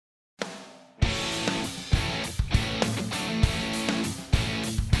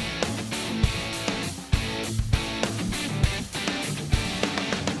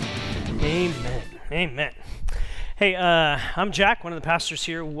Amen. Amen. Hey, I'm Jack, one of the pastors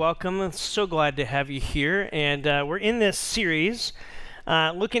here. Welcome. I'm so glad to have you here. And we're in this series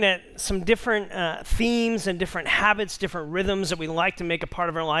looking at some different themes and different habits, different rhythms that we like to make a part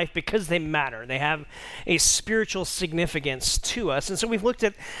of our life because they matter. They have a spiritual significance to us. And so we've looked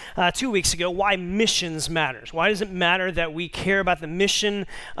at 2 weeks ago why missions matters. Why does it matter that we care about the mission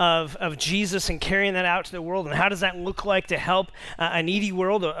of Jesus and carrying that out to the world? And how does that look like to help a needy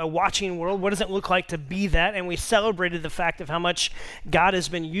world, a watching world? What does it look like to be that? And we celebrated the fact of how much God has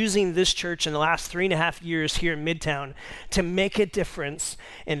been using this church in the last 3.5 years here in Midtown to make a difference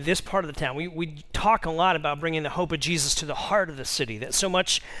in this part of the town. We talk a lot about bringing the hope of Jesus to the heart of the city, that so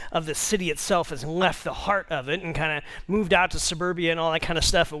much of the city itself has left the heart of it and kind of moved out to suburbia and all that kind of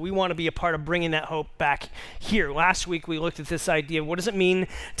stuff, but we want to be a part of bringing that hope back here. Last week we looked at this idea of what does it mean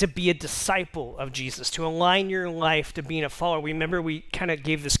to be a disciple of Jesus, to align your life to being a follower. Remember we kind of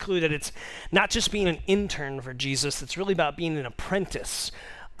gave this clue that it's not just being an intern for Jesus, it's really about being an apprentice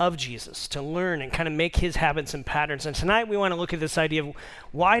of Jesus, to learn and kind of make his habits and patterns. And tonight we want to look at this idea of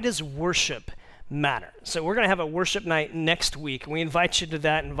why does worship matter? So we're going to have a worship night next week. We invite you to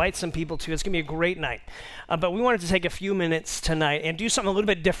that, invite some people to. It's going to be a great night. But we wanted to take a few minutes tonight and do something a little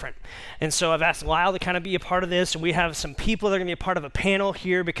bit different. And so I've asked Lyle to kind of be a part of this, and we have some people that are going to be a part of a panel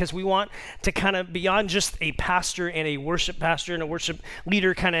here because we want to kind of, beyond just a pastor and a worship pastor and a worship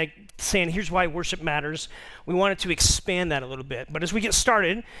leader kind of saying, here's why worship matters, we wanted to expand that a little bit. But as we get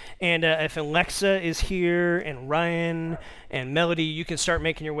started, and if Alexa is here, and Ryan, and Melody, you can start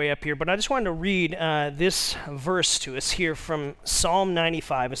making your way up here. But I just wanted to read this verse to us here from Psalm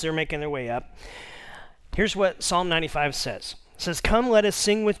 95 as they're making their way up. Here's what Psalm 95 says. It says, "Come, let us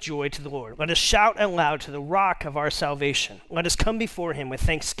sing with joy to the Lord. Let us shout aloud to the rock of our salvation. Let us come before him with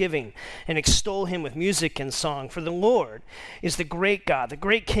thanksgiving and extol him with music and song. For the Lord is the great God, the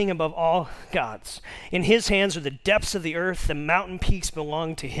great King above all gods. In his hands are the depths of the earth. The mountain peaks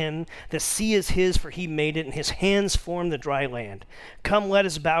belong to him. The sea is his, for he made it, and his hands formed the dry land. Come, let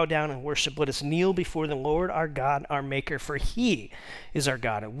us bow down and worship. Let us kneel before the Lord our God, our Maker, for he is our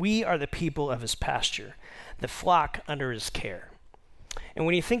God, and we are the people of his pasture, the flock under his care." And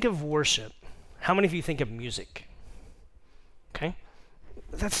when you think of worship, how many of you think of music? Okay?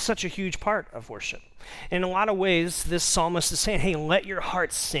 That's such a huge part of worship. In a lot of ways, this psalmist is saying, hey, let your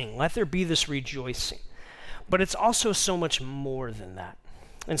heart sing. Let there be this rejoicing. But it's also so much more than that.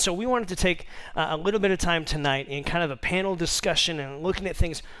 And so we wanted to take a little bit of time tonight in kind of a panel discussion and looking at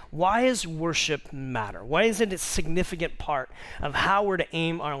things. Why does worship matter? Why is it a significant part of how we're to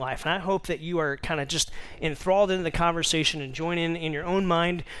aim our life? And I hope that you are kind of just enthralled into the conversation and join in your own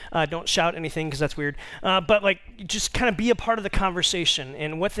mind. Don't shout anything because that's weird. But just kind of be a part of the conversation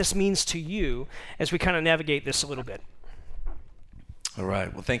and what this means to you as we kind of navigate this a little bit. All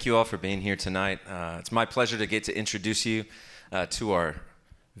right. Well, thank you all for being here tonight. It's my pleasure to get to introduce you to our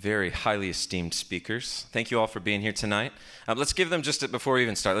very highly esteemed speakers. Thank you all for being here tonight. Let's give them before we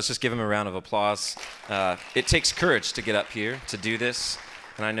even start, let's just give them a round of applause. It takes courage to get up here to do this.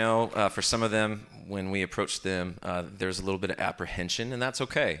 And I know for some of them, when we approach them, there's a little bit of apprehension, and that's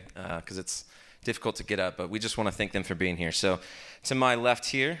okay because it's difficult to get up. But we just want to thank them for being here. So to my left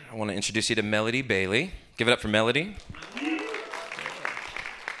here, I want to introduce you to Melody Bailey. Give it up for Melody.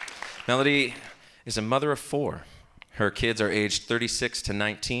 Melody is a mother of 4. Her kids are aged 36 to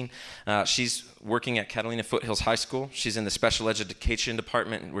 19. She's working at Catalina Foothills High School. She's in the special education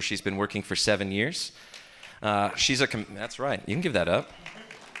department where she's been working for 7 years. That's right. You can give that up.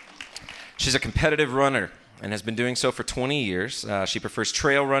 She's a competitive runner and has been doing so for 20 years. She prefers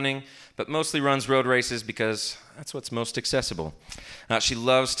trail running, but mostly runs road races because that's what's most accessible. She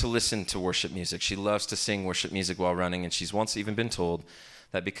loves to listen to worship music. She loves to sing worship music while running, and she's once even been told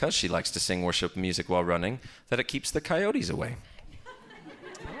that because she likes to sing worship music while running, that it keeps the coyotes away.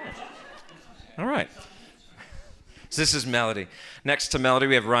 All right. So this is Melody. Next to Melody,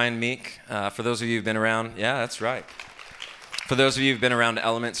 we have Ryan Meek. For those of you who've been around, yeah, that's right. For those of you who've been around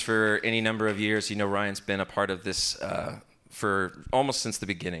Elements for any number of years, you know Ryan's been a part of this for almost since the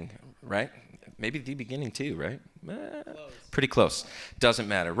beginning, right? Maybe the beginning too, right? Pretty close. Doesn't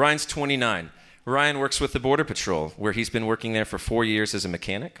matter. Ryan's 29. Ryan works with the Border Patrol, where he's been working there for 4 years as a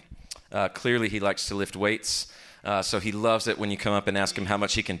mechanic. Clearly, he likes to lift weights, so he loves it when you come up and ask him how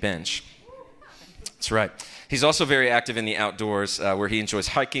much he can bench. That's right. He's also very active in the outdoors, where he enjoys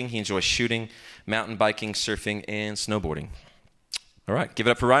hiking, he enjoys shooting, mountain biking, surfing, and snowboarding. All right, give it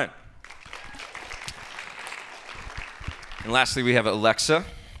up for Ryan. And lastly, we have Alexa.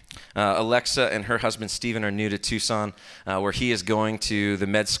 Alexa and her husband, Stephen, are new to Tucson, where he is going to the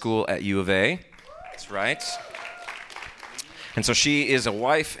med school at U of A. That's right. And so she is a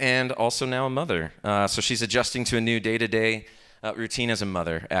wife and also now a mother. So she's adjusting to a new day-to-day routine as a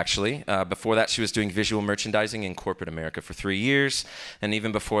mother, actually. Before that, she was doing visual merchandising in corporate America for 3 years. And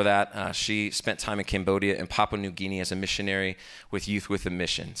even before that, she spent time in Cambodia and Papua New Guinea as a missionary with Youth with a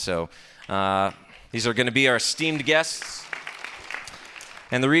Mission. So these are going to be our esteemed guests.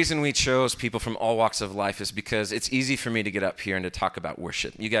 And the reason we chose people from all walks of life is because it's easy for me to get up here and to talk about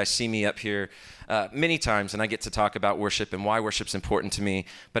worship. You guys see me up here many times, and I get to talk about worship and why worship's important to me.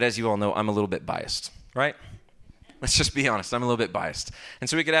 But as you all know, I'm a little bit biased, right? Let's just be honest. I'm a little bit biased. And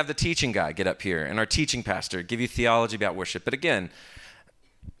so we could have the teaching guy get up here and our teaching pastor give you theology about worship. But again,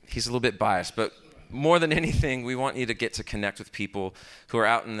 he's a little bit biased. But more than anything, we want you to get to connect with people who are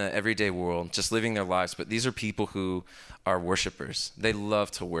out in the everyday world, just living their lives. But these are people who are worshipers. They love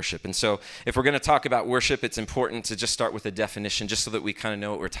to worship. And so if we're going to talk about worship, it's important to just start with a definition just so that we kind of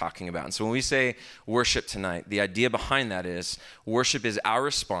know what we're talking about. And so when we say worship tonight, the idea behind that is worship is our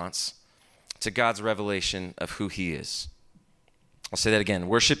response to God's revelation of who he is. I'll say that again.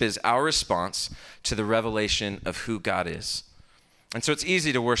 Worship is our response to the revelation of who God is. And so it's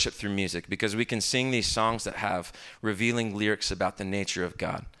easy to worship through music because we can sing these songs that have revealing lyrics about the nature of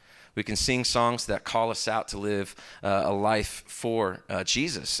God. We can sing songs that call us out to live a life for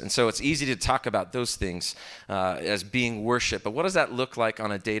Jesus. And so it's easy to talk about those things as being worship. But what does that look like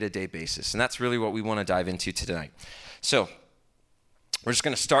on a day-to-day basis? And that's really what we want to dive into tonight. So we're just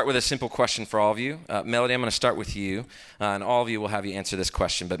going to start with a simple question for all of you. Melody, I'm going to start with you, and all of you will have you answer this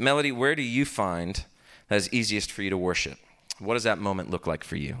question. But Melody, where do you find that is easiest for you to worship? What does that moment look like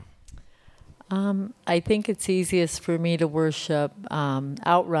for you? I think it's easiest for me to worship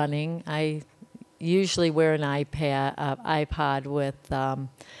out running. I usually wear an iPod with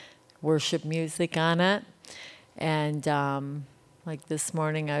worship music on it. And like this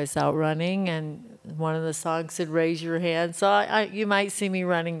morning, I was out running, and one of the songs said, "Raise your hand." So you might see me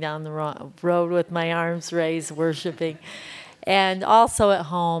running down the road with my arms raised, worshiping. And also at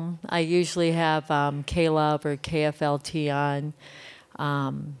home, I usually have K-Love or KFLT on.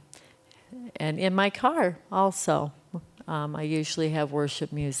 And in my car also, I usually have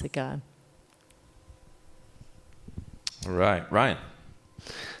worship music on. All right. Ryan?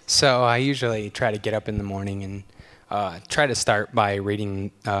 So I usually try to get up in the morning and try to start by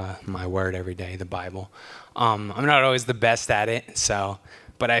reading my word every day, the Bible. I'm not always the best at it,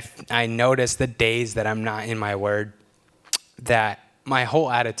 but I notice the days that I'm not in my word that my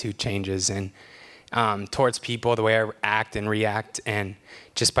whole attitude changes and towards people, the way I act and react, and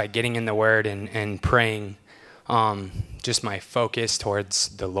just by getting in the word and praying, just my focus towards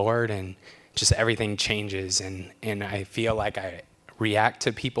the Lord and just everything changes, and I feel like I react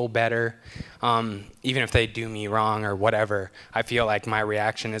to people better, even if they do me wrong or whatever. I feel like my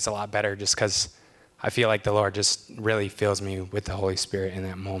reaction is a lot better just because I feel like the Lord just really fills me with the Holy Spirit in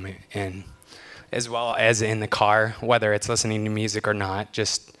that moment. And as well as in the car, whether it's listening to music or not,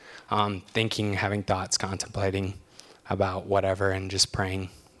 just thinking, having thoughts, contemplating about whatever, and just praying.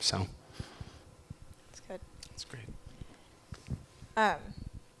 So that's good. That's great.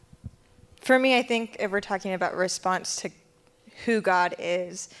 For me, I think if we're talking about response to who God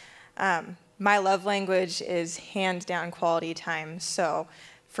is, my love language is hands down quality time. So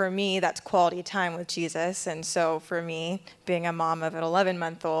for me, that's quality time with Jesus. And so for me, being a mom of an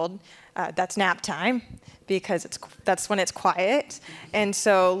 11-month-old, that's nap time because that's when it's quiet. And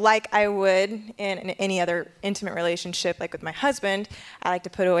so like I would in any other intimate relationship, like with my husband, I like to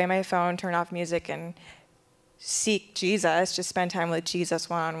put away my phone, turn off music, and seek Jesus, just spend time with Jesus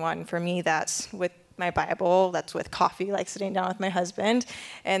one-on-one. For me, that's with my Bible, that's with coffee, like sitting down with my husband,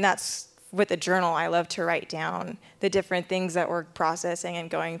 and that's with a journal. I love to write down the different things that we're processing and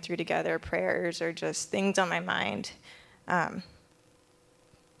going through together, prayers or just things on my mind.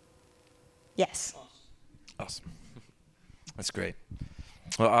 Yes. Awesome. That's great.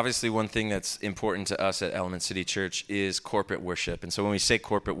 Well, obviously one thing that's important to us at Element City Church is corporate worship. And so when we say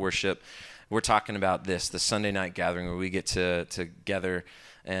corporate worship, we're talking about the Sunday night gathering where we get together.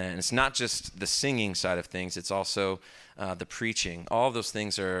 And it's not just the singing side of things, it's also the preaching. All of those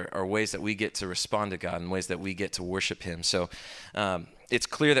things are ways that we get to respond to God and ways that we get to worship him. So it's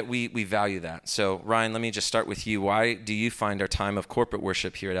clear that we value that. So Ryan, let me just start with you. Why do you find our time of corporate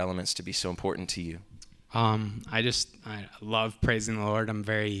worship here at Elements to be so important to you? I love praising the Lord. I'm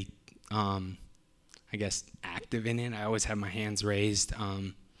very, active in it. I always have my hands raised.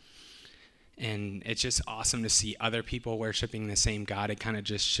 And it's just awesome to see other people worshiping the same God. It kind of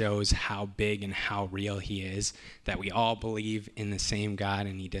just shows how big and how real he is, that we all believe in the same God,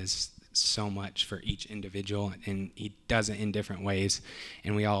 and he does so much for each individual, and he does it in different ways,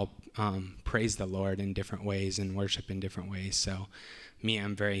 and we all praise the Lord in different ways and worship in different ways. So me,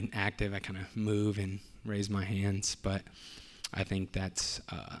 I'm very active. I kind of move and raise my hands, but I think that's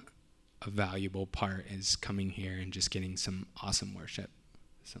a valuable part, is coming here and just getting some awesome worship.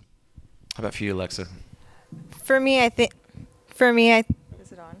 So, How about for you, Alexa? For me, is it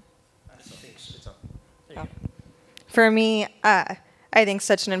on? Oh. For me, I think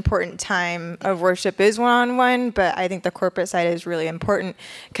such an important time of worship is one-on-one, but I think the corporate side is really important,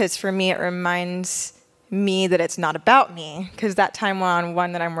 because for me, it reminds me that it's not about me, because that time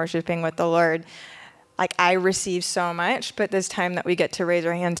one-on-one that I'm worshiping with the Lord, like, I receive so much, but this time that we get to raise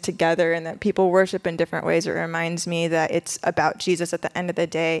our hands together and that people worship in different ways, it reminds me that it's about Jesus at the end of the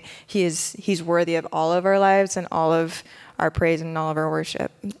day. He's worthy of all of our lives and all of our praise and all of our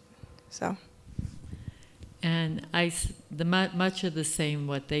worship. So. And much of the same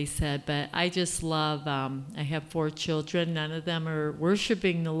what they said, but I just love, I have 4 children. None of them are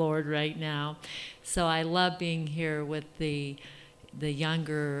worshiping the Lord right now. So I love being here with the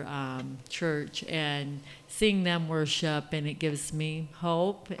younger church and seeing them worship, and it gives me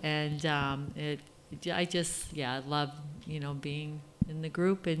hope. And I love, being in the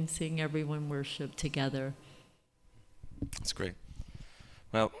group and seeing everyone worship together. That's great.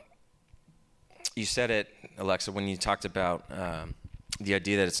 Well, you said it, Alexa, when you talked about the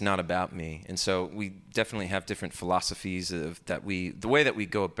idea that it's not about me. And so we definitely have different philosophies of the way that we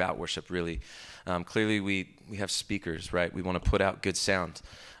go about worship, really. Clearly we have speakers, right? We want to put out good sound.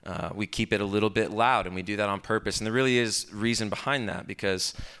 We keep it a little bit loud, and we do that on purpose. And there really is reason behind that,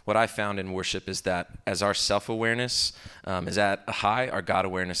 because what I found in worship is that as our self-awareness is at a high, our God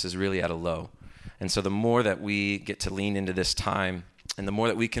awareness is really at a low. And so the more that we get to lean into this time, and the more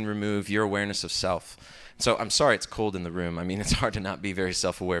that we can remove your awareness of self. So I'm sorry it's cold in the room. I mean, it's hard to not be very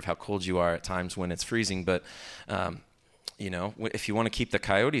self-aware of how cold you are at times when it's freezing. But, if you want to keep the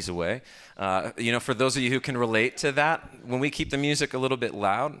coyotes away, for those of you who can relate to that, when we keep the music a little bit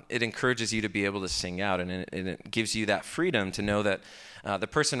loud, it encourages you to be able to sing out. And it gives you that freedom to know that the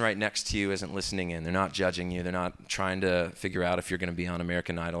person right next to you isn't listening in. They're not judging you. They're not trying to figure out if you're going to be on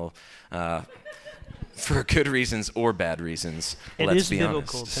American Idol. For good reasons or bad reasons. It Let's is be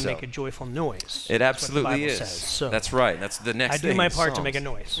biblical honest. to make a joyful noise. It absolutely is. Says, so that's right. That's the next thing. I do my part Psalms. to make a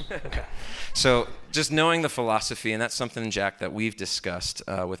noise. Okay. So just knowing the philosophy, and that's something, Jack, that we've discussed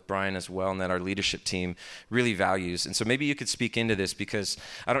with Brian as well, and that our leadership team really values. And so maybe you could speak into this, because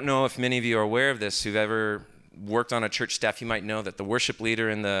I don't know if many of you are aware of this, who've ever worked on a church staff. You might know that the worship leader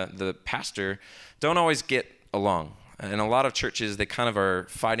and the pastor don't always get along. In a lot of churches, they kind of are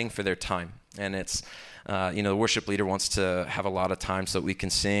fighting for their time. And it's, the worship leader wants to have a lot of time so that we can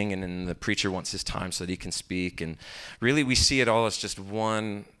sing, and then the preacher wants his time so that he can speak. And really, we see it all as just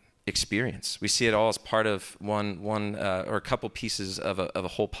one experience. We see it all as part of one or a couple pieces of a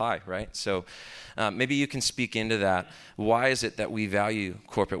whole pie, right? So maybe you can speak into that. Why is it that we value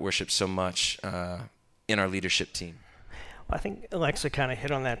corporate worship so much in our leadership team? I think Alexa kind of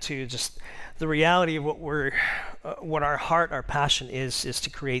hit on that too. Just the reality of what our heart, our passion is to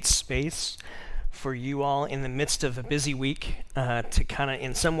create space for you all in the midst of a busy week, to kind of,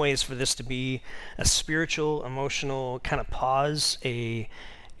 in some ways, for this to be a spiritual, emotional kind of pause, a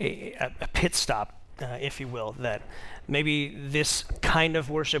pit stop, if you will, that maybe this kind of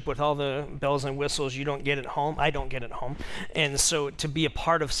worship with all the bells and whistles you don't get at home, I don't get at home. And so to be a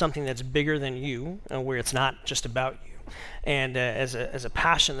part of something that's bigger than you, where it's not just about you. And as a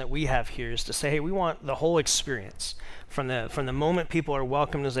passion that we have here is to say, hey, we want the whole experience. From the moment people are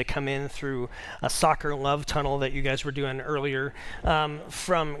welcomed as they come in through a soccer love tunnel that you guys were doing earlier,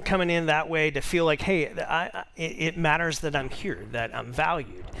 from coming in that way to feel like, hey, it matters that I'm here, that I'm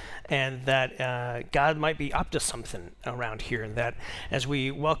valued, and that God might be up to something around here, and that as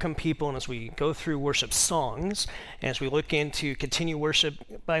we welcome people and as we go through worship songs, and as we look into continue worship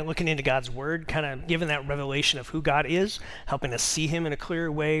by looking into God's Word, kind of giving that revelation of who God is, helping us see Him in a clearer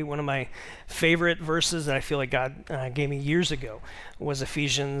way. One of my favorite verses that I feel like God gave me years ago was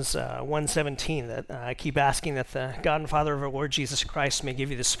Ephesians 1:17, that I keep asking that the God and Father of our Lord Jesus Christ may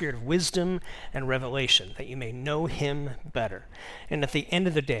give you the spirit of wisdom and revelation, that you may know Him better. And at the end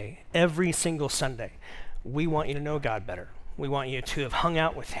of the day, every single Sunday, we want you to know God better. We want you to have hung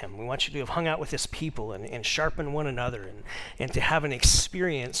out with Him. We want you to have hung out with His people and sharpen one another, and to have an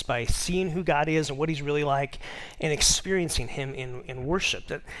experience by seeing who God is and what He's really like, and experiencing Him in worship.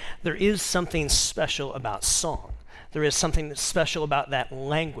 That there is something special about song. There is something that's special about that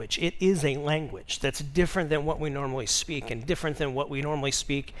language. It is a language that's different than what we normally speak, and different than what we normally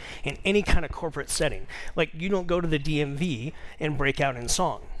speak in any kind of corporate setting. Like, you don't go to the DMV and break out in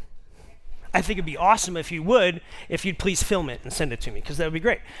song. I think it'd be awesome if you'd please film it and send it to me, because that would be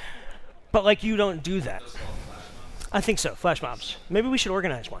great. But like, you don't do that. I think so, flash mobs. Maybe we should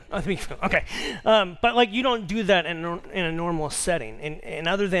organize one. Okay. But like, you don't do that in a normal setting. And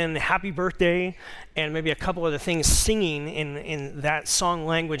other than happy birthday and maybe a couple other things singing in that song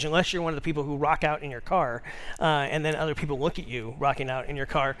language, unless you're one of the people who rock out in your car, and then other people look at you rocking out in your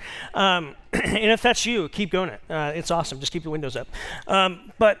car. And if that's you, keep going it. It's awesome. Just keep the windows up.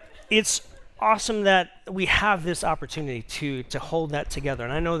 But it's awesome that we have this opportunity to hold that together.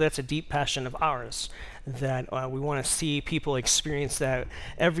 And I know that's a deep passion of ours, that we want to see people experience that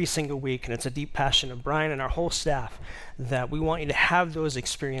every single week. And it's a deep passion of Brian and our whole staff, that we want you to have those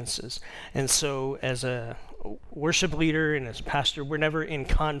experiences. And so as a worship leader and as a pastor, we're never in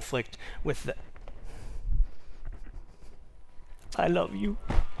conflict with that. I love you.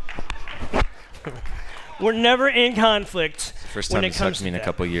 We're never in conflict. First time when he's it comes hugged to me in a that.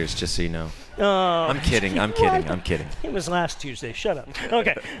 couple of years, just so you know. Oh, I'm kidding. It was last Tuesday. Shut up.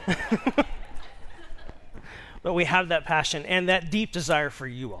 Okay. But we have that passion and that deep desire for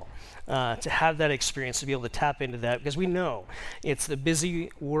you all to have that experience, to be able to tap into that, because we know it's the busy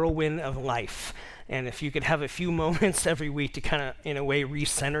whirlwind of life. And if you could have a few moments every week to kind of, in a way,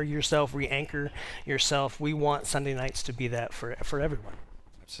 recenter yourself, re-anchor yourself, we want Sunday nights to be that for everyone.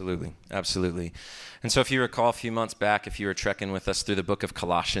 Absolutely. And so if you recall a few months back, if you were trekking with us through the book of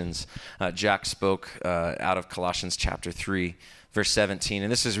Colossians, Jack spoke out of Colossians chapter 3, verse 17. And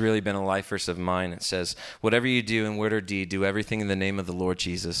this has really been a life verse of mine. It says, "Whatever you do in word or deed, do everything in the name of the Lord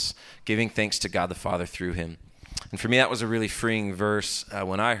Jesus, giving thanks to God the Father through him." And for me, that was a really freeing verse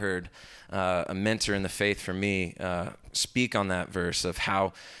when I heard a mentor in the faith for me speak on that verse, of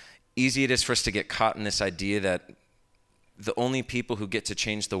how easy it is for us to get caught in this idea that the only people who get to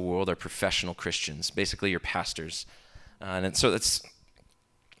change the world are professional Christians, basically your pastors. And so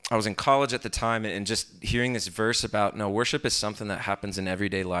I was in college at the time, and just hearing this verse about, no, worship is something that happens in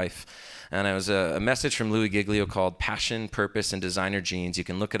everyday life. And it was a message from Louis Giglio called Passion, Purpose, and Designer Genes. You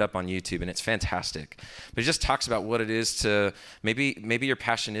can look it up on YouTube, and it's fantastic. But it just talks about what it is to, maybe your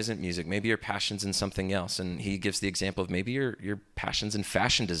passion isn't music. Maybe your passion's in something else. And he gives the example of maybe your passion's in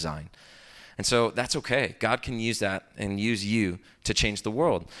fashion design. And so that's okay. God can use that and use you to change the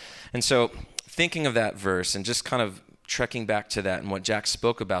world. And so thinking of that verse and just kind of trekking back to that and what Jack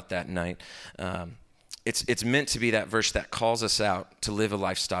spoke about that night, it's meant to be that verse that calls us out to live a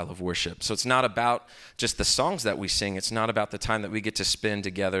lifestyle of worship. So it's not about just the songs that we sing. It's not about the time that we get to spend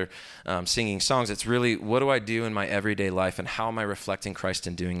together singing songs. It's really, what do I do in my everyday life, and how am I reflecting Christ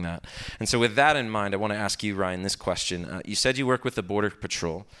in doing that? And so with that in mind, I want to ask you, Ryan, this question. You said you work with the Border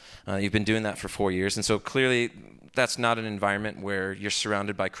Patrol. You've been doing that for 4 years. And so clearly that's not an environment where you're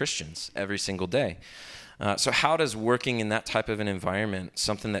surrounded by Christians every single day. So how does working in that type of an environment,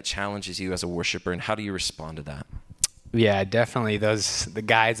 something that challenges you as a worshiper, and how do you respond to that? Yeah, definitely. The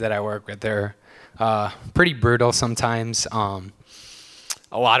guys that I work with, they're pretty brutal sometimes. A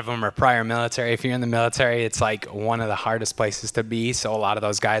lot of them are prior military. If you're in the military, it's like one of the hardest places to be. So a lot of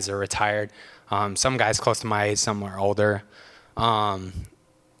those guys are retired. Some guys close to my age, some are older.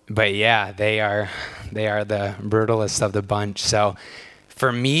 But yeah, they are the brutalest of the bunch. So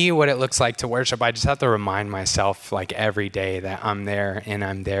for me, what it looks like to worship, I just have to remind myself like every day that I'm there, and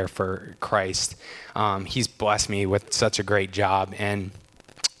I'm there for Christ. He's blessed me with such a great job, and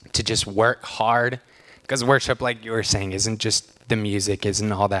to just work hard, because worship, like you were saying, isn't just the music,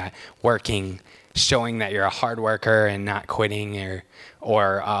 isn't all that. Working, showing that you're a hard worker and not quitting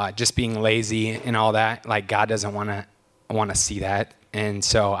or just being lazy and all that. Like, God doesn't want to see that. And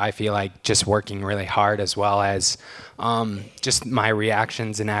so I feel like just working really hard, as well as just my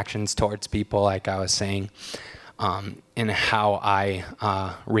reactions and actions towards people, like I was saying, and how I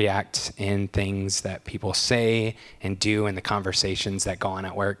react in things that people say and do, in the conversations that go on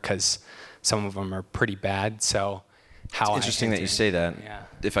at work, because some of them are pretty bad. So how it's interesting that you say that. Yeah.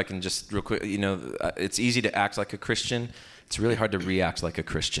 If I can just real quick, it's easy to act like a Christian. It's really hard to react like a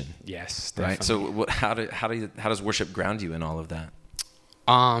Christian. Yes, definitely. Right. So how does worship ground you in all of that?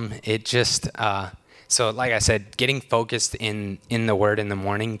 It just, so like I said, getting focused in the Word in the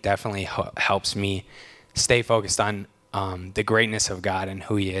morning definitely helps me stay focused on the greatness of God and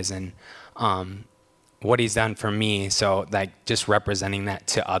who He is, and what He's done for me. So like just representing that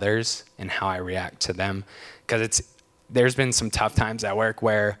to others and how I react to them. Because there's been some tough times at work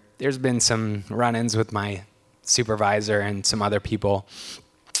where there's been some run-ins with my supervisor and some other people,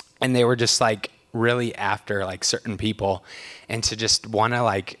 and they were just like really after like certain people, and to just want to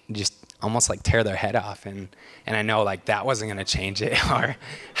like just almost like tear their head off, and I know like that wasn't going to change it or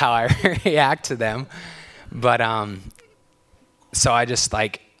how I react to them, but so I just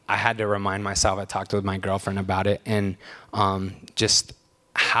like I had to remind myself. I talked with my girlfriend about it, and just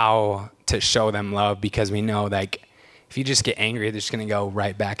how to show them love, because we know, like, if you just get angry, they're just going to go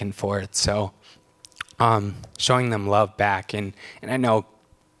right back and forth. So showing them love back, and I know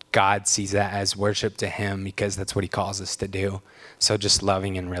God sees that as worship to him, because that's what he calls us to do. So just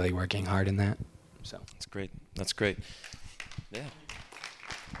loving and really working hard in that. So that's great. That's great. Yeah.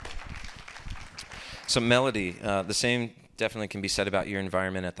 So Melody, the same definitely can be said about your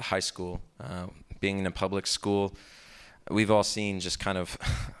environment at the high school. Being in a public school, we've all seen just kind of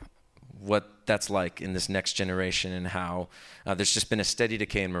what that's like in this next generation, and how there's just been a steady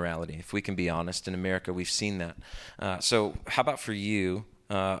decay in morality. If we can be honest, in America, we've seen that. So how about for you?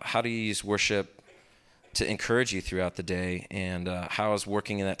 How do you use worship to encourage you throughout the day, and how is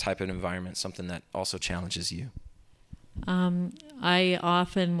working in that type of environment something that also challenges you? I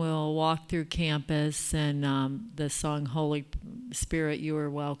often will walk through campus, and the song Holy Spirit, You Are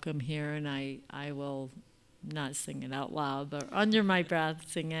Welcome Here, and I will not sing it out loud, but under my breath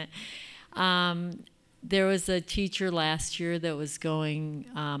sing it. There was a teacher last year that was going,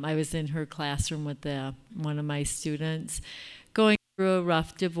 I was in her classroom with one of my students, going through a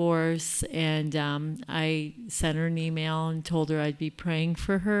rough divorce, and I sent her an email and told her I'd be praying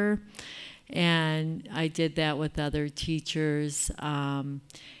for her. And I did that with other teachers. And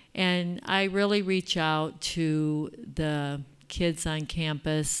I really reach out to the kids on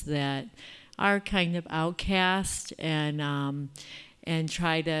campus that are kind of outcast, and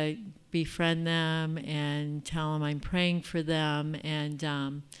try to befriend them and tell them I'm praying for them. And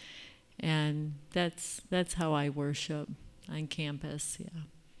that's how I worship on campus, yeah.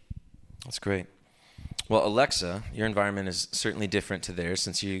 That's great. Well, Alexa, your environment is certainly different to theirs,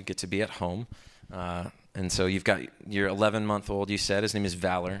 since you get to be at home. And so you've got your 11-month-old, you said. His name is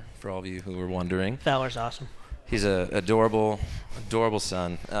Valor, for all of you who were wondering. Valor's awesome. He's an adorable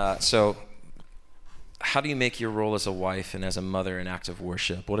son. So how do you make your role as a wife and as a mother an act of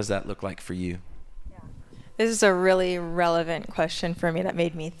worship? What does that look like for you? This is a really relevant question for me that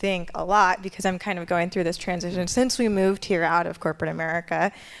made me think a lot, because I'm kind of going through this transition since we moved here out of corporate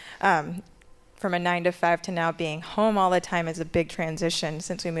America. From a 9 to 5 to now being home all the time is a big transition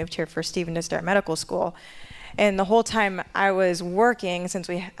since we moved here for Stephen to start medical school. And the whole time I was working, since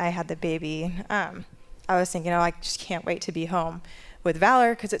I had the baby, I was thinking, I just can't wait to be home with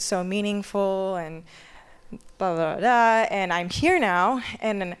Valor, because it's so meaningful and blah, blah, blah. And I'm here now,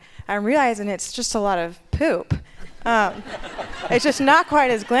 and I'm realizing it's just a lot of poop. It's just not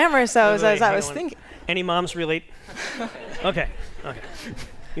quite as glamorous as I was thinking. Any moms relate? Okay.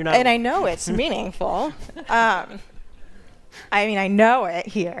 You're not. And I know it's meaningful. I know it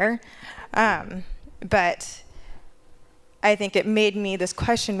here. But I think this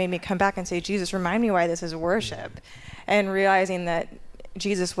question made me come back and say, Jesus, remind me why this is worship. And realizing that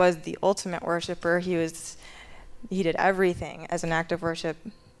Jesus was the ultimate worshiper. He did everything as an act of worship.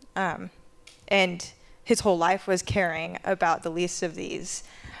 And his whole life was caring about the least of these.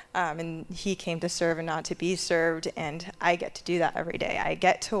 And he came to serve and not to be served, and I get to do that every day. I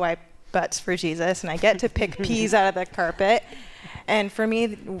get to wipe butts for Jesus, and I get to pick peas out of the carpet. And for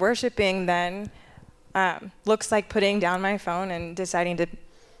me, worshiping then looks like putting down my phone and deciding to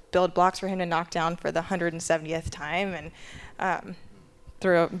build blocks for him to knock down for the 170th time, and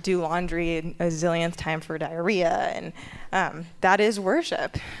do laundry a zillionth time for diarrhea, and that is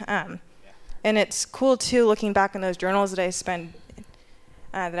worship. And it's cool too, looking back in those journals that I spend.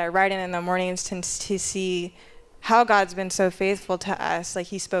 That I write in the mornings to see how God's been so faithful to us. Like,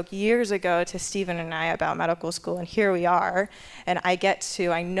 he spoke years ago to Stephen and I about medical school, and here we are. And I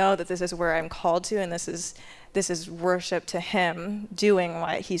know that this is where I'm called to, and this is worship to him, doing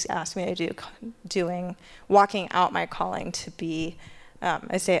what he's asked me to do, walking out my calling to be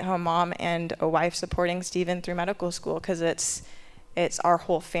a stay-at-home mom and a wife supporting Stephen through medical school, because it's our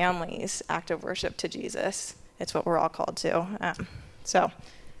whole family's act of worship to Jesus. It's what we're all called to. So I'm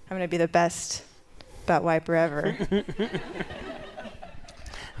going to be the best butt wiper ever.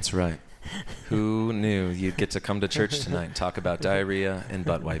 That's right. Who knew you'd get to come to church tonight and talk about diarrhea and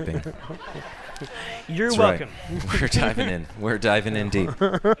butt wiping? You're That's welcome. Right. We're diving in. We're diving in deep.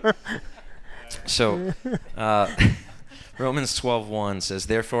 So Romans 12:1 says,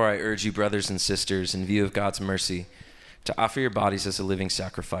 "Therefore I urge you, brothers and sisters, in view of God's mercy, to offer your bodies as a living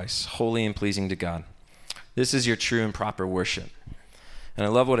sacrifice, holy and pleasing to God. This is your true and proper worship." And I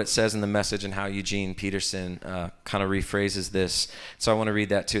love what it says in the Message and how Eugene Peterson kind of rephrases this. So I want to read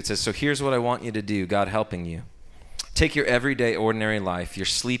that too. It says, "So here's what I want you to do, God helping you. Take your everyday, ordinary life, your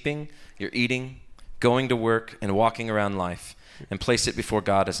sleeping, your eating, going to work, and walking around life, and place it before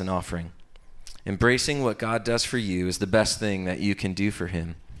God as an offering. Embracing what God does for you is the best thing that you can do for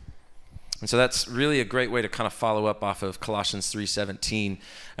him. And so that's really a great way to kind of follow up off of Colossians 3:17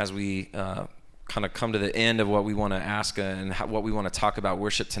 as we kind of come to the end of what we want to ask and what we want to talk about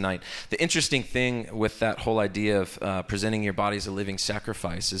worship tonight. The interesting thing with that whole idea of presenting your body as a living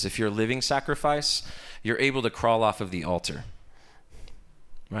sacrifice is if you're a living sacrifice, you're able to crawl off of the altar.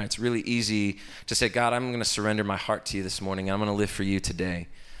 Right? It's really easy to say, God, I'm going to surrender my heart to you this morning. And I'm going to live for you today.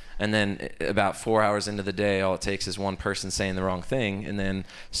 And then about 4 hours into the day, all it takes is one person saying the wrong thing, and then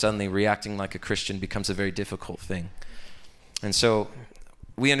suddenly reacting like a Christian becomes a very difficult thing. And so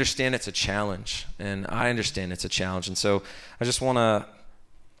we understand it's a challenge, and I understand it's a challenge. And so I just want to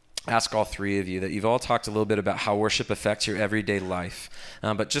ask all three of you that you've all talked a little bit about how worship affects your everyday life.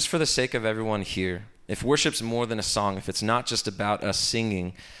 But just for the sake of everyone here, if worship's more than a song, if it's not just about us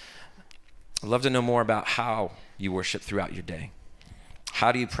singing, I'd love to know more about how you worship throughout your day.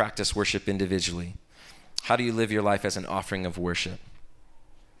 How do you practice worship individually? How do you live your life as an offering of worship?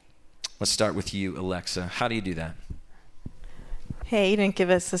 Let's start with you, Alexa. How do you do that? Hey, you didn't give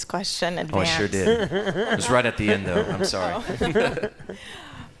us this question in advance. Oh, I sure did. It was right at the end, though. I'm sorry.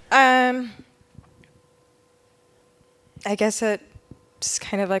 I guess it's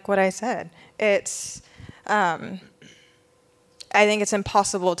kind of like what I said. It's, I think it's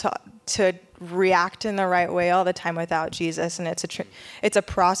impossible to react in the right way all the time without Jesus, and it's a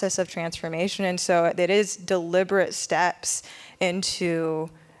process of transformation, and so it is deliberate steps into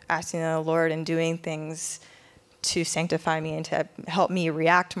asking the Lord and doing things to sanctify me and to help me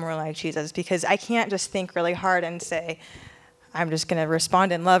react more like Jesus, because I can't just think really hard and say, I'm just going to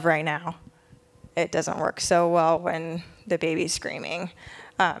respond in love right now. It doesn't work so well when the baby's screaming.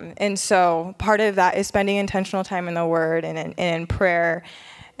 And so part of that is spending intentional time in the Word and in prayer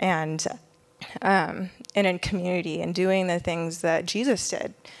and in community and doing the things that Jesus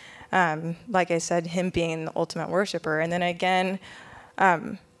did. Like I said, him being the ultimate worshiper. And then again,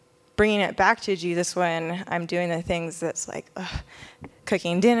 bringing it back to Jesus when I'm doing the things that's like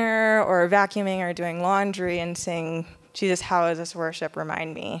cooking dinner or vacuuming or doing laundry and saying, Jesus, how is this worship?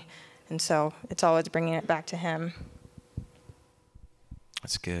 Remind me. And so it's always bringing it back to him.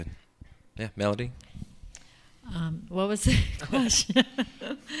 That's good. Yeah, Melody? What was the question?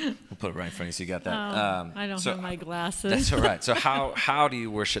 We'll put it right in front of you so you got that. I don't have my glasses. That's all right. So how do you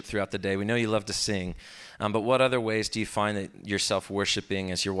worship throughout the day? We know you love to sing, but what other ways do you find that yourself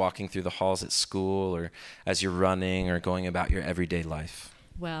worshiping as you're walking through the halls at school or as you're running or going about your everyday life?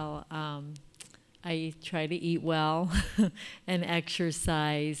 Well, I try to eat well and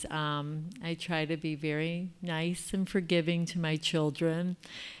exercise. I try to be very nice and forgiving to my children,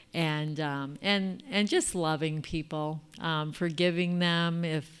 and just loving people, forgiving them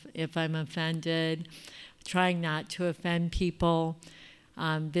if I'm offended, trying not to offend people,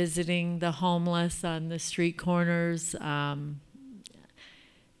 visiting the homeless on the street corners,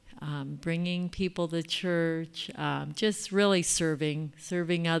 bringing people to church, just really serving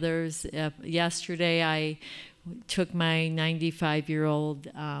others. Yesterday I took my 95-year-old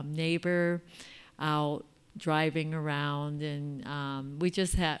neighbor out driving around, and we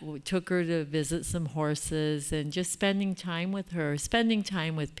took her to visit some horses and just spending time with her, spending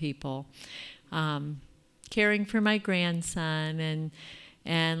time with people, caring for my grandson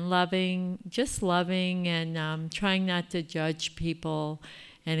and loving and trying not to judge people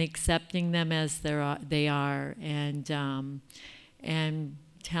and accepting them as they are, and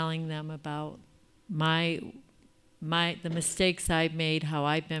telling them about the mistakes I've made, how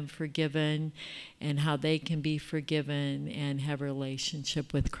I've been forgiven, and how they can be forgiven and have a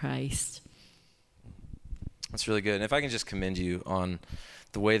relationship with Christ. That's really good. And if I can just commend you on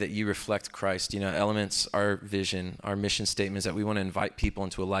the way that you reflect Christ, Elements, our vision, our mission statement is that we want to invite people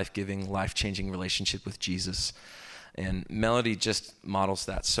into a life-giving, life-changing relationship with Jesus. And Melody just models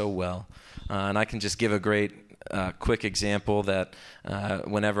that so well. And I can just give a great quick example that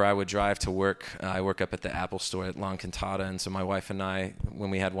whenever I would drive to work, I work up at the Apple store at La Encantada, and so my wife and I, when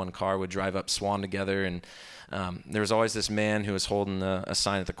we had one car, would drive up Swan together, and there was always this man who was holding a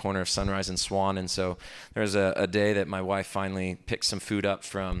sign at the corner of Sunrise and Swan, and so there was a day that my wife finally picked some food up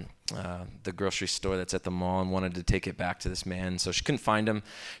from the grocery store that's at the mall and wanted to take it back to this man. So she couldn't find him.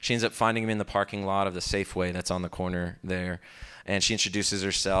 She ends up finding him in the parking lot of the Safeway that's on the corner there. And she introduces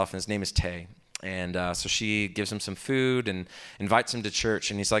herself, and his name is Tay. And so she gives him some food and invites him to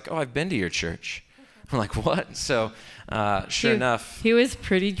church. And he's like, oh, I've been to your church. I'm like, what? So sure enough. He was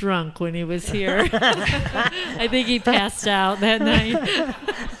pretty drunk when he was here. I think he passed out that night.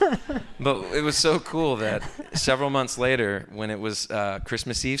 But it was so cool that several months later, when it was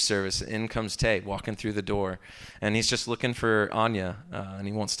Christmas Eve service, in comes Tay walking through the door, and he's just looking for Anya, and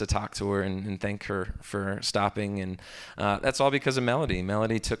he wants to talk to her and thank her for stopping. And that's all because of Melody.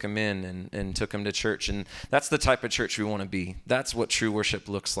 Melody took him in and took him to church, and that's the type of church we want to be. That's what true worship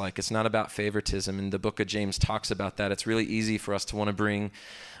looks like. It's not about favoritism, and the book of James talks about that. It's really easy for us to want to bring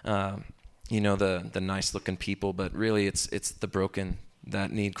the nice looking people, but really it's the broken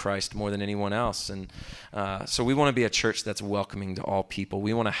that need Christ more than anyone else. And so we want to be a church that's welcoming to all people.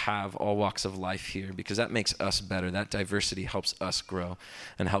 We want to have all walks of life here because that makes us better. That diversity helps us grow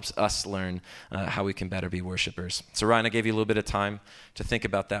and helps us learn how we can better be worshipers. So Ryan, I gave you a little bit of time to think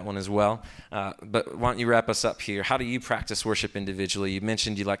about that one as well. But why don't you wrap us up here? How do you practice worship individually? You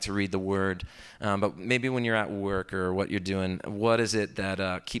mentioned you like to read the Word, but maybe when you're at work or what you're doing, what is it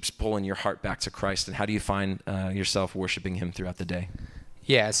that keeps pulling your heart back to Christ, and how do you find yourself worshiping Him throughout the day?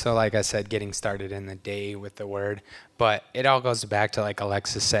 Yeah, so like I said, getting started in the day with the Word, but it all goes back to, like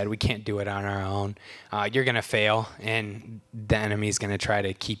Alexis said, we can't do it on our own. You're going to fail, and the enemy's going to try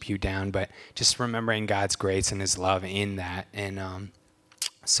to keep you down, but just remembering God's grace and His love in that, and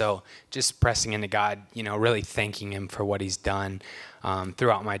so just pressing into God, really thanking Him for what He's done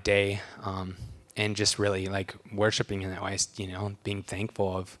throughout my day, and just really like worshiping in that way, being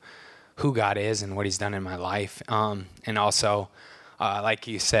thankful of who God is and what He's done in my life, and also like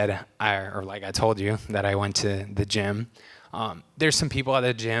you said, or like I told you, that I went to the gym. There's some people at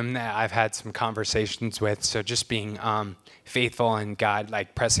the gym that I've had some conversations with, so just being faithful and God,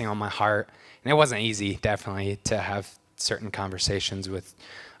 like pressing on my heart. And it wasn't easy, definitely, to have certain conversations with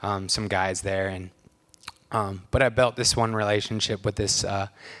some guys there. But I built this one relationship with this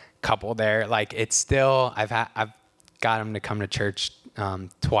couple there. Like, it's still, I've got them to come to church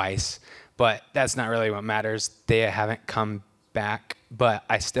twice, but that's not really what matters. They haven't come back, but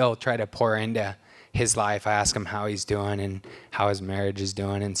I still try to pour into his life. I ask him how he's doing and how his marriage is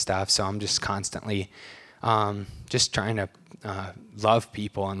doing and stuff. So I'm just constantly just trying to love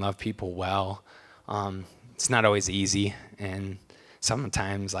people and love people well. It's not always easy, and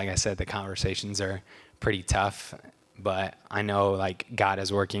sometimes, like I said, the conversations are pretty tough, but I know like God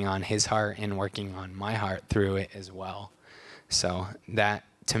is working on his heart and working on my heart through it as well. So that,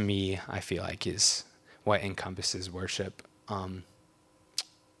 to me, I feel like is what encompasses worship,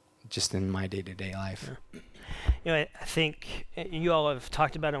 just in my day-to-day life. I think you all have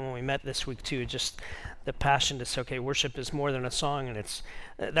talked about it when we met this week too, just the passion to say, okay, worship is more than a song, and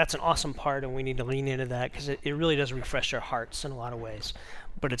that's an awesome part, and we need to lean into that because it really does refresh our hearts in a lot of ways.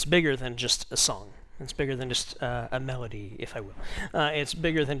 But it's bigger than just a song. It's bigger than just a melody, if I will. It's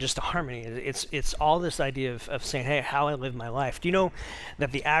bigger than just a harmony. It's all this idea of saying, hey, how I live my life. Do you know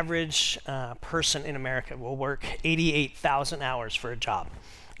that the average person in America will work 88,000 hours for a job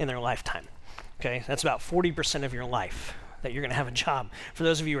in their lifetime? Okay, that's about 40% of your life that you're going to have a job. For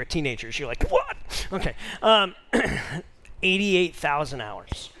those of you who are teenagers, you're like, what? Okay, 88,000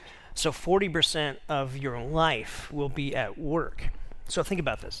 hours. So 40% of your life will be at work. So think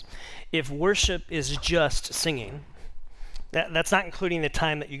about this. If worship is just singing, that's not including the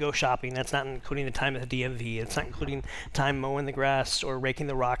time that you go shopping. That's not including the time at the DMV. It's not including time mowing the grass or raking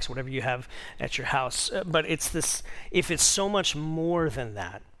the rocks, whatever you have at your house. But it's this. If it's so much more than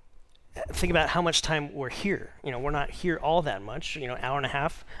that, think about how much time we're here. We're not here all that much. Hour and a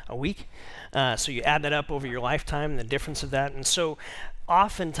half a week. So you add that up over your lifetime, the difference of that, and so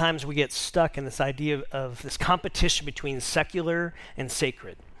oftentimes we get stuck in this idea of this competition between secular and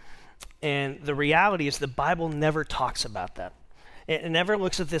sacred. And the reality is the Bible never talks about that. It never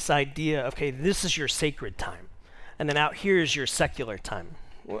looks at this idea of, okay, this is your sacred time, and then out here is your secular time.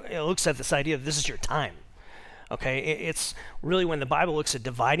 It looks at this idea of this is your time. Okay, it's really when the Bible looks at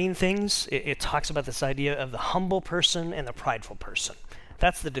dividing things, it talks about this idea of the humble person and the prideful person.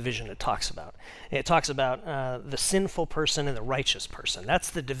 That's the division it talks about. It talks about the sinful person and the righteous person. That's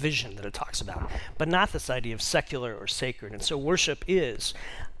the division that it talks about, but not this idea of secular or sacred. And so worship is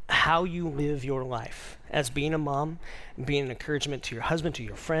how you live your life as being a mom, being an encouragement to your husband, to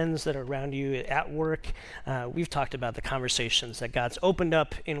your friends that are around you at work. We've talked about the conversations that God's opened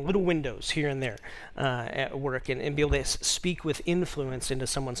up in little windows here and there at work, and be able to speak with influence into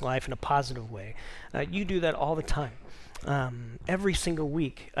someone's life in a positive way. You do that all the time. Every single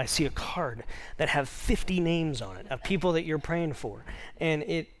week I see a card that have 50 names on it of people that you're praying for,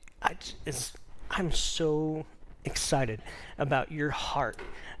 and I'm so excited about your heart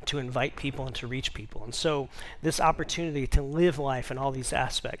to invite people and to reach people. And so this opportunity to live life in all these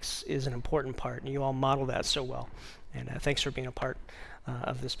aspects is an important part, and you all model that so well. And thanks for being a part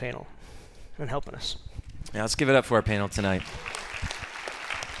of this panel and helping us. Yeah, let's give it up for our panel tonight.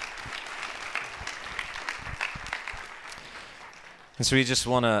 And so we just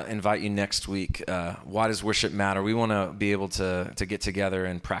want to invite you next week. Why does worship matter? We want to be able to get together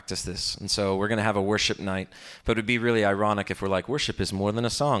and practice this. And so we're going to have a worship night. But it would be really ironic if we're like, worship is more than a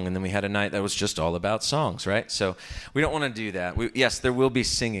song. And then we had a night that was just all about songs, right? So we don't want to do that. Yes, there will be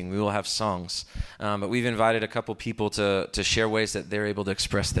singing. We will have songs. But we've invited a couple people to share ways that they're able to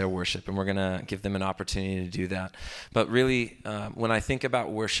express their worship. And we're going to give them an opportunity to do that. But really, when I think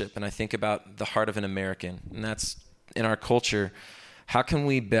about worship and I think about the heart of an American, and that's in our culture, how can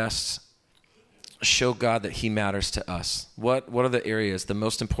we best show God that he matters to us? What are the areas, the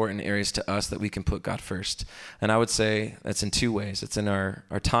most important areas to us that we can put God first? And I would say that's in two ways. It's in our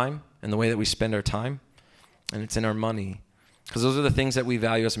time and the way that we spend our time, and it's in our money. Because those are the things that we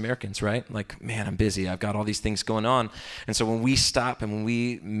value as Americans, right? Like, man, I'm busy. I've got all these things going on. And so when we stop and when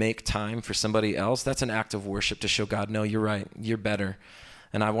we make time for somebody else, that's an act of worship to show God, no, you're right. You're better.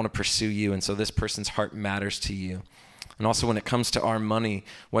 And I want to pursue you. And so this person's heart matters to you. And also when it comes to our money,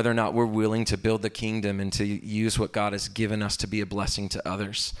 whether or not we're willing to build the kingdom and to use what God has given us to be a blessing to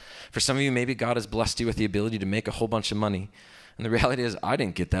others. For some of you, maybe God has blessed you with the ability to make a whole bunch of money. And the reality is I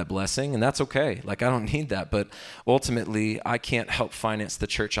didn't get that blessing, and that's okay. Like, I don't need that. But ultimately, I can't help finance the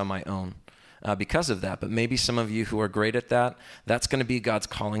church on my own because of that. But maybe some of you who are great at that, that's going to be God's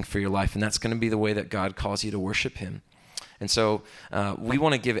calling for your life, and that's going to be the way that God calls you to worship him. And so we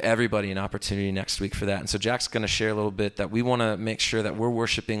want to give everybody an opportunity next week for that. And so Jack's going to share a little bit that we want to make sure that we're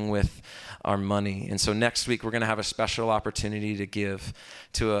worshiping with our money. And so next week we're going to have a special opportunity to give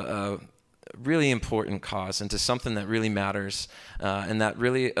to a really important cause and to something that really matters and that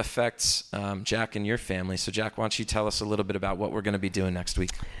really affects Jack and your family. So Jack, why don't you tell us a little bit about what we're going to be doing next week?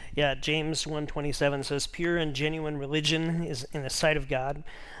 Yeah, James 1:27 says, pure and genuine religion is in the sight of God.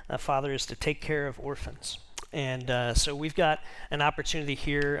 Father, is to take care of orphans. And so we've got an opportunity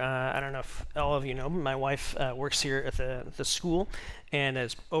here. I don't know if all of you know, my wife works here at the school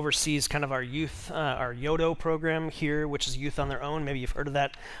and oversees kind of our youth, our YODO program here, which is Youth on Their Own. Maybe you've heard of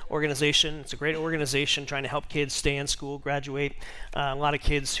that organization. It's a great organization trying to help kids stay in school, graduate. A lot of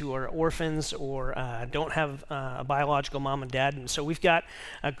kids who are orphans or don't have a biological mom and dad. And so we've got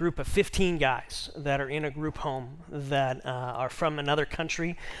a group of 15 guys that are in a group home that are from another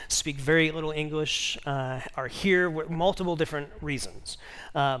country, speak very little English, are here with multiple different reasons.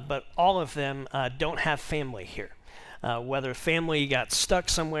 But all of them don't have family here. Whether family got stuck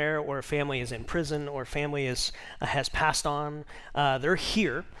somewhere or family is in prison or family has passed on, they're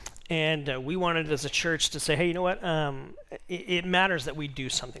here. And we wanted as a church to say, hey, you know what? It matters that we do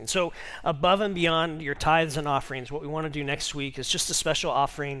something. So above and beyond your tithes and offerings, what we want to do next week is just a special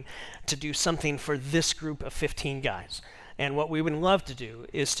offering to do something for this group of 15 guys. And what we would love to do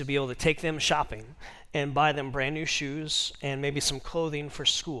is to be able to take them shopping and buy them brand new shoes and maybe some clothing for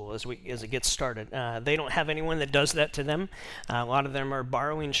school as it gets started. They don't have anyone that does that to them. A lot of them are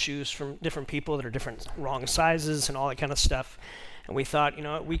borrowing shoes from different people that are different wrong sizes and all that kind of stuff. And we thought, you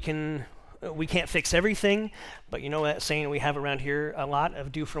know what, we can't fix everything, but you know that saying we have around here a lot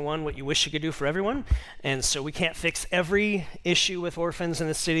of do for one what you wish you could do for everyone. And so we can't fix every issue with orphans in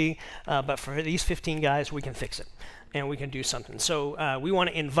the city, but for these 15 guys, we can fix it. And we can do something. So we want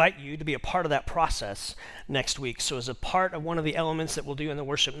to invite you to be a part of that process next week. So as a part of one of the elements that we'll do in the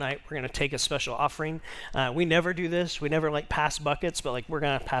worship night, we're going to take a special offering. We never do this. We never pass buckets, but we're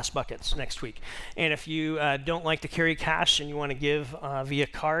going to pass buckets next week. And if you don't like to carry cash and you want to give via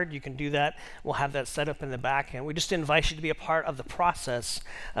card, you can do that. We'll have that set up in the back. And we just invite you to be a part of the process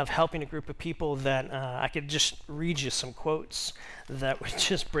of helping a group of people that I could just read you some quotes that would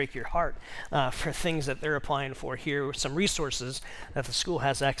just break your heart for things that they're applying for here. Some resources that the school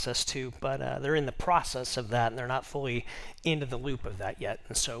has access to, but they're in the process of that, and they're not fully into the loop of that yet.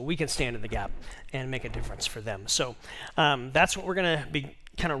 And so we can stand in the gap and make a difference for them. So that's what we're going to be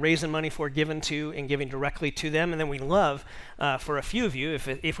kind of raising money for, giving to, and giving directly to them. And then we love for a few of you,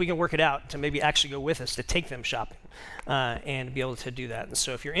 if we can work it out, to maybe actually go with us to take them shopping and be able to do that. And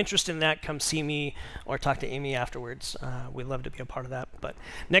so if you're interested in that, come see me or talk to Amy afterwards. We'd love to be a part of that. But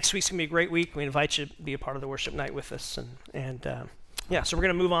next week's going to be a great week. We invite you to be a part of the worship night with us. And so we're going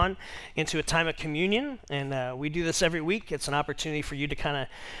to move on into a time of communion. And we do this every week. It's an opportunity for you to kind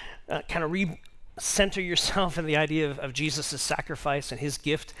of center yourself in the idea of Jesus' sacrifice and his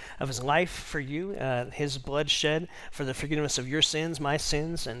gift of his life for you, his blood shed for the forgiveness of your sins, my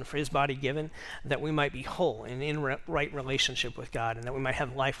sins, and for his body given, that we might be whole and in right relationship with God, and that we might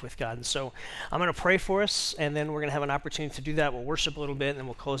have life with God. And so I'm going to pray for us, and then we're going to have an opportunity to do that. We'll worship a little bit, and then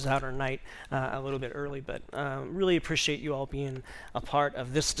we'll close out our night a little bit early. But really appreciate you all being a part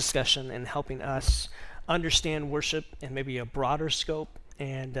of this discussion and helping us understand worship in maybe a broader scope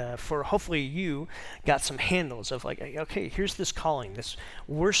And for hopefully you got some handles of like, okay, here's this calling. This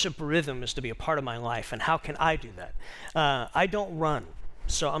worship rhythm is to be a part of my life, and how can I do that? I don't run,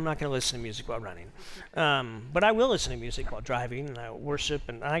 so I'm not going to listen to music while running. But I will listen to music while driving, and I worship,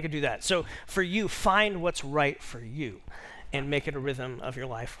 and I can do that. So for you, find what's right for you and make it a rhythm of your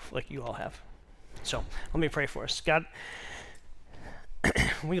life like you all have. So let me pray for us. God,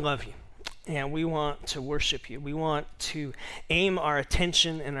 we love you. And we want to worship you. We want to aim our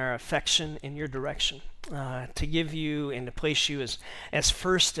attention and our affection in your direction, to give you and to place you as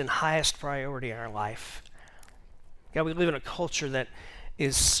first and highest priority in our life. God, we live in a culture that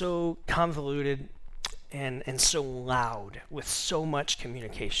is so convoluted and so loud with so much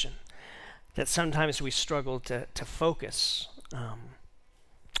communication that sometimes we struggle to focus.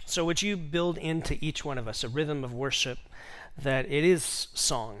 So would you build into each one of us a rhythm of worship that it is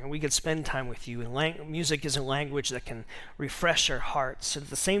song, and we could spend time with you. And music is a language that can refresh our hearts. At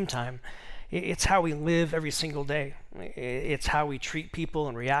the same time, it's how we live every single day. It's how we treat people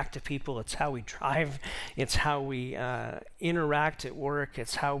and react to people. It's how we drive. It's how we interact at work.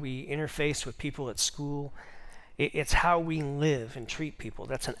 It's how we interface with people at school. It's how we live and treat people.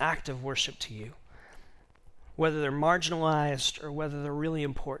 That's an act of worship to you. Whether they're marginalized or whether they're really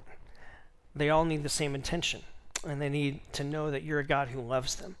important, they all need the same intention. And they need to know that you're a God who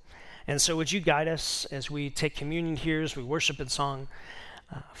loves them. And so would you guide us as we take communion here, as we worship in song?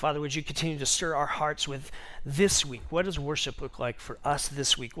 Father, would you continue to stir our hearts with this week? What does worship look like for us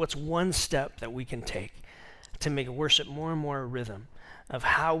this week? What's one step that we can take to make worship more and more a rhythm of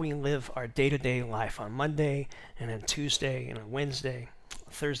how we live our day-to-day life on Monday and on Tuesday and on Wednesday,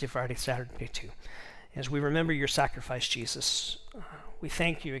 Thursday, Friday, Saturday too? As we remember your sacrifice, Jesus, we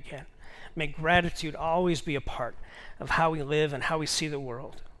thank you again. May gratitude always be a part of how we live and how we see the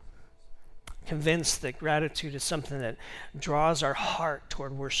world. Convinced that gratitude is something that draws our heart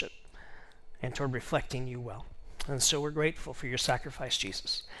toward worship and toward reflecting you well. And so we're grateful for your sacrifice,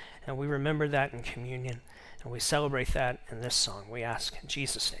 Jesus. And we remember that in communion, and we celebrate that in this song. We ask in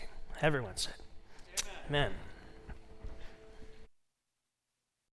Jesus' name. Everyone said, Amen. Amen.